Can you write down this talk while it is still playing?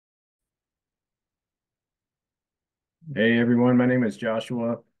Hey everyone, my name is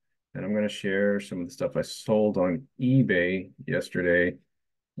Joshua, and I'm going to share some of the stuff I sold on eBay yesterday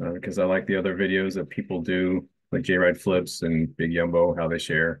because I like the other videos that people do, like J-Ride Flips and Big Yumbo, how they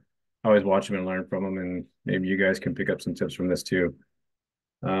share. I always watch them and learn from them, and maybe you guys can pick up some tips from this too.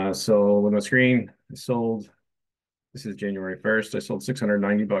 So with my screen, this is January 1st, I sold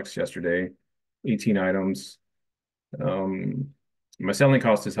 690 bucks yesterday, 18 items. Um, my selling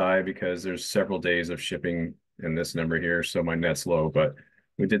cost is high because there's several days of shipping in this number here, so my net's low, but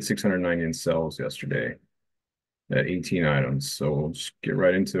we did 690 in sales yesterday at 18 items. So we'll just get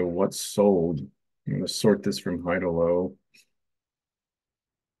right into what's sold. I'm going to sort this from high to low.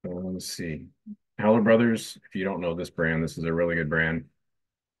 Let's see. Howler Brothers, if you don't know this brand, this is a really good brand.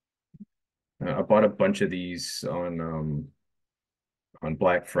 I bought a bunch of these on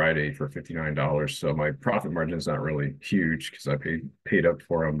Black Friday for $59. So my profit margin is not really huge because I paid up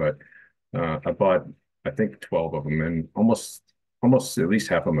for them, but I bought I think 12 of them, and almost at least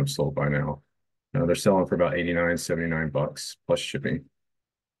half of them have sold by now. They're selling for about 89, 79 bucks plus shipping.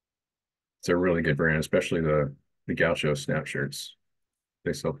 It's a really good brand, especially the Gaucho snap shirts.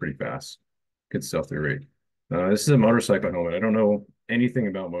 They sell pretty fast. Good sell-through rate. This is a motorcycle helmet. I don't know anything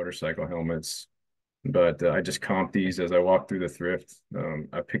about motorcycle helmets, but I just comped these as I walked through the thrift.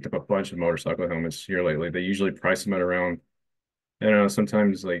 I picked up a bunch of motorcycle helmets here lately. They usually price them at around, I don't know,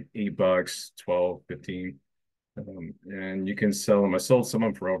 sometimes like $8, 12, 15. And you can sell them. I sold some of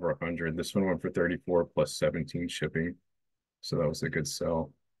them for over 100. This one went for 34 plus 17 shipping. So that was a good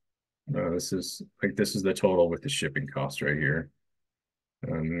sell. This is the total with the shipping cost right here.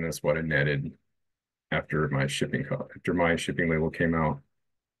 And that's what I netted after my shipping label came out.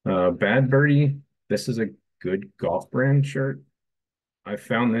 Bad Birdie, this is a good golf brand shirt. I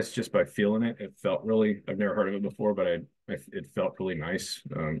found this just by feeling it. It felt really, I've never heard of it before, but it felt really nice.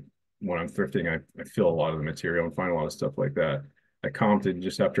 When I'm thrifting, I feel a lot of the material and find a lot of stuff like that. I comped it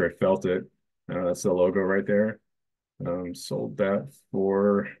just after I felt it. That's the logo right there. Sold that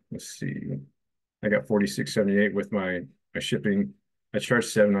for, let's see, I got 46.78 with my shipping. I charge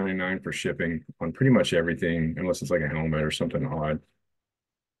 7.99 for shipping on pretty much everything, unless it's like a helmet or something odd.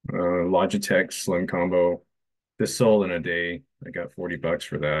 Logitech Slim Combo. This sold in a day. I got 40 bucks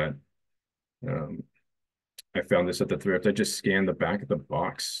for that. Um, I found this at the thrift. I just scanned the back of the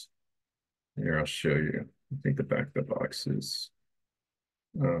box. Here, I'll show you. I think the back of the box is.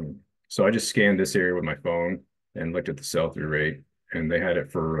 So I just scanned this area with my phone and looked at the sell-through rate, and they had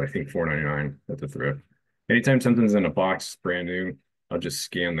it for I think 4.99 at the thrift. Anytime something's in a box brand new, I'll just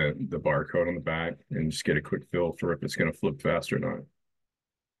scan the barcode on the back and just get a quick feel for if it's going to flip fast or not.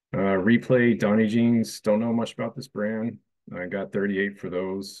 Replay Donny jeans. Don't know much about this brand. I got 38 for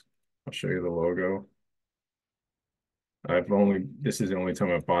those. I'll show you the logo. This is the only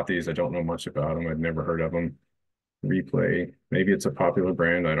time I've bought these. I don't know much about them. I've never heard of them. Replay. Maybe it's a popular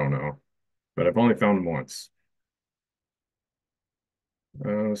brand. I don't know. But I've only found them once.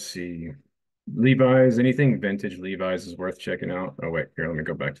 Let's see. Levi's, anything vintage Levi's is worth checking out. Oh, wait, here, let me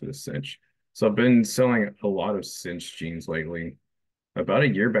go back to the cinch. So I've been selling a lot of cinch jeans lately. About a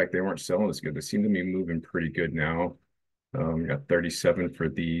year back, they weren't selling as good. They seem to be moving pretty good now. Got 37 for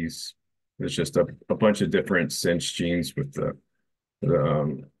these. There's just a bunch of different cinch jeans with the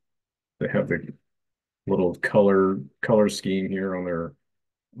they have the little color scheme here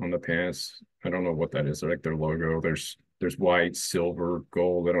on the pants. I don't know what that is. They're like their logo. There's white, silver,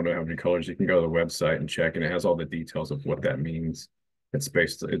 gold. I don't know how many colors. You can go to the website and check, and it has all the details of what that means. It's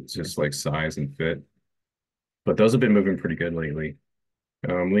just like size and fit. But those have been moving pretty good lately.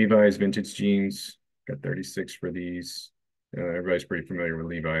 Levi's vintage jeans, got 36 for these. Everybody's pretty familiar with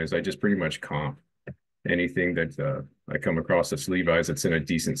Levi's. I just pretty much comp anything that I come across that's Levi's that's in a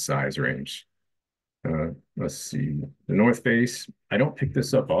decent size range. Let's see. The North Face, I don't pick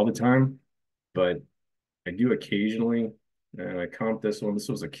this up all the time, but I do occasionally. And I comped this one. This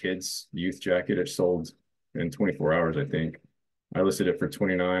was a kid's youth jacket. It sold in 24 hours, I think. I listed it for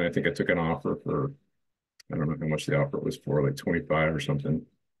 29. I think I took an offer for, I don't know how much the offer was for, like 25 or something.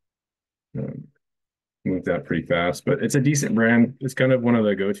 Um, Moved that pretty fast, but it's a decent brand. It's kind of one of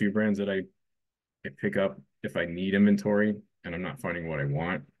the go-to brands that I pick up if I need inventory and I'm not finding what I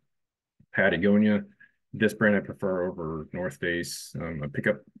want. Patagonia, this brand I prefer over North Face. I pick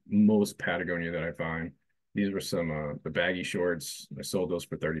up most Patagonia that I find. These were some the baggy shorts. I sold those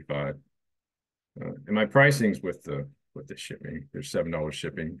for 35. And my pricing's with the shipping. There's $7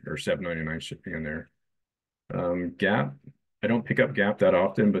 shipping or 7.99 shipping in there. Gap. I don't pick up Gap that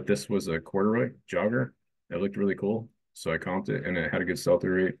often, but this was a corduroy jogger. It looked really cool. So I comped it and it had a good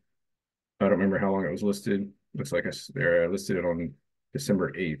sell-through rate. I don't remember how long it was listed. Looks like I listed it on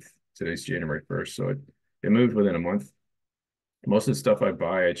December 8th. Today's January 1st. So It moved within a month. Most of the stuff I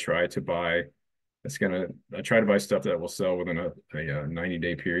buy, I try to buy. I try to buy stuff that will sell within a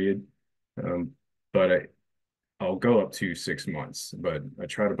 90-day period. Um, but I'll go up to 6 months. But I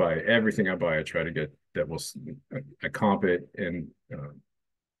try to buy everything I buy. I try to get that will I comp it, and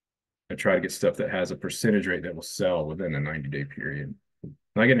I try to get stuff that has a percentage rate that will sell within a 90-day period.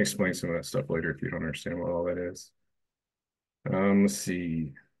 And I can explain some of that stuff later if you don't understand what all that is. Let's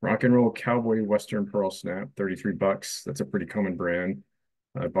see. Rock and Roll Cowboy Western Pearl Snap, 33 bucks. That's a pretty common brand.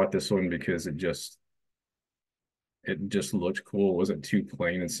 I bought this one because it just looked cool. It wasn't too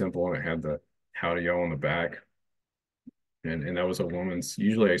plain and simple, and it had the howdy y'all on the back. And that was a woman's.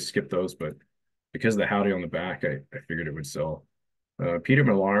 Usually I skip those, but because of the howdy on the back, I figured it would sell. Peter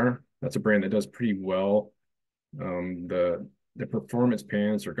Millar, that's a brand that does pretty well. The performance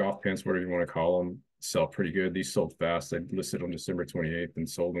pants or golf pants, whatever you want to call them, sell pretty good. These sold fast. I listed on December 28th and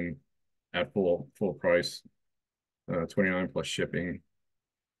sold them at full price, 29 plus shipping.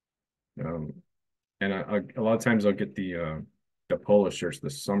 Um, and a lot of times I'll get the polo shirts, the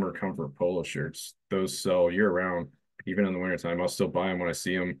summer comfort polo shirts. Those sell year round, even in the wintertime. I'll still buy them when I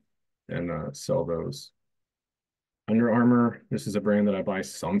see them and sell those. Under Armour, this is a brand that I buy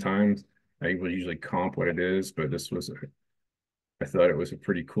sometimes. I will usually comp what it is, but I thought it was a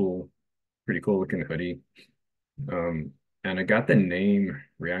pretty cool looking hoodie. And I got the name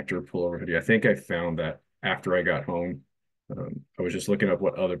Reactor Pullover Hoodie. I think I found that after I got home. I was just looking up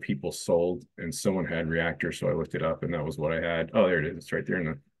what other people sold, and someone had Reactor, so I looked it up, and that was what I had. Oh, there it is. It's right there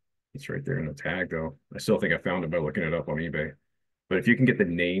in the tag, though. I still think I found it by looking it up on eBay. But if you can get the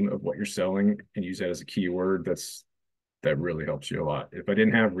name of what you're selling and use that as a keyword, that really helps you a lot. If I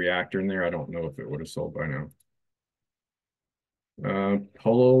didn't have Reactor in there, I don't know if it would have sold by now.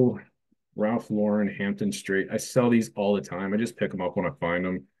 Polo, Ralph Lauren, Hampton Straight. I sell these all the time. I just pick them up when I find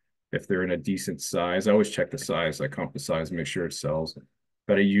them. If they're in a decent size, I always check the size. I comp the size and make sure it sells.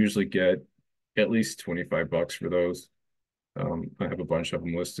 But I usually get at least 25 bucks for those. I have a bunch of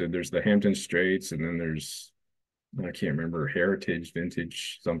them listed. There's the Hampton Straights, and then I can't remember, Heritage,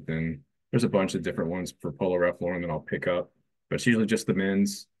 Vintage, something. There's a bunch of different ones for Polo Ralph Lauren that I'll pick up. But it's usually just the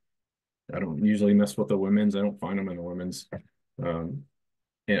men's. I don't usually mess with the women's. I don't find them in the women's. And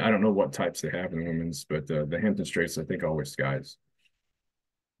I don't know what types they have in the women's, but the Hampton Straights, I think, always guys.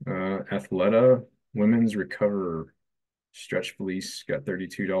 Athleta Women's Recover Stretch Fleece, got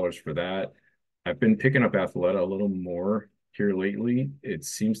 $32 for that. I've been picking up Athleta a little more here lately. It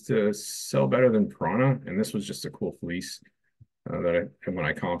seems to sell better than Prana, and this was just a cool fleece when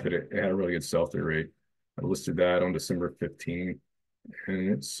I comped it, it had a really good sell-through rate. I listed that on December 15th, and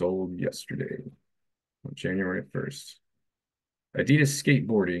it sold yesterday, on January 1st. Adidas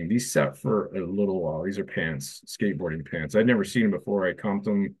skateboarding. These sat for a little while. These are pants, skateboarding pants. I'd never seen them before. I comped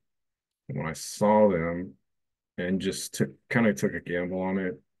them when I saw them and just kind of took a gamble on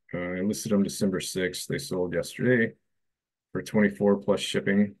it. I listed them December 6th. They sold yesterday for 24 plus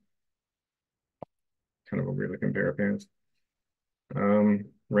shipping. Kind of a weird looking pair of pants.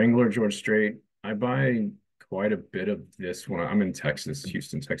 Wrangler George Strait. I buy quite a bit of this when I'm in Texas,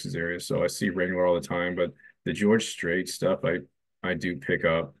 Houston, Texas area. So I see Wrangler all the time, but the George Strait stuff I do pick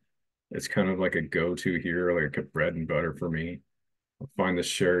up. It's kind of like a go-to here, like a bread and butter for me. I'll find the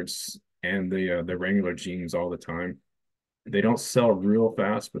shirts and the Wrangler jeans all the time. They don't sell real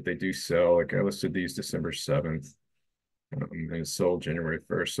fast, but they do sell. Like I listed these December 7th, and it sold January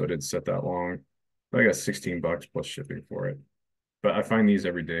 1st, so it didn't set that long. But I got 16 bucks plus shipping for it. But I find these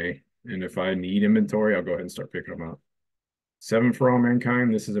every day, and if I need inventory, I'll go ahead and start picking them up. 7 for All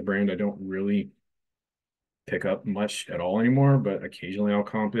Mankind. This is a brand I don't really pick up much at all anymore, but occasionally I'll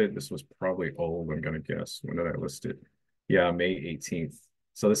comp it. This was probably old, I'm gonna guess. When did I list it? Yeah, May 18th.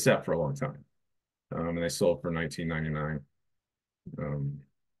 So this sat for a long time. And they sold for $19.99.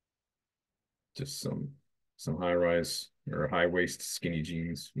 Just some high rise or high waist skinny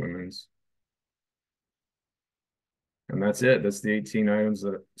jeans, women's. And that's it. That's the 18 items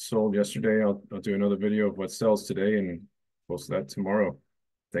that sold yesterday. I'll do another video of what sells today and post that tomorrow.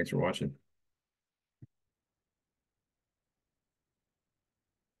 Thanks for watching.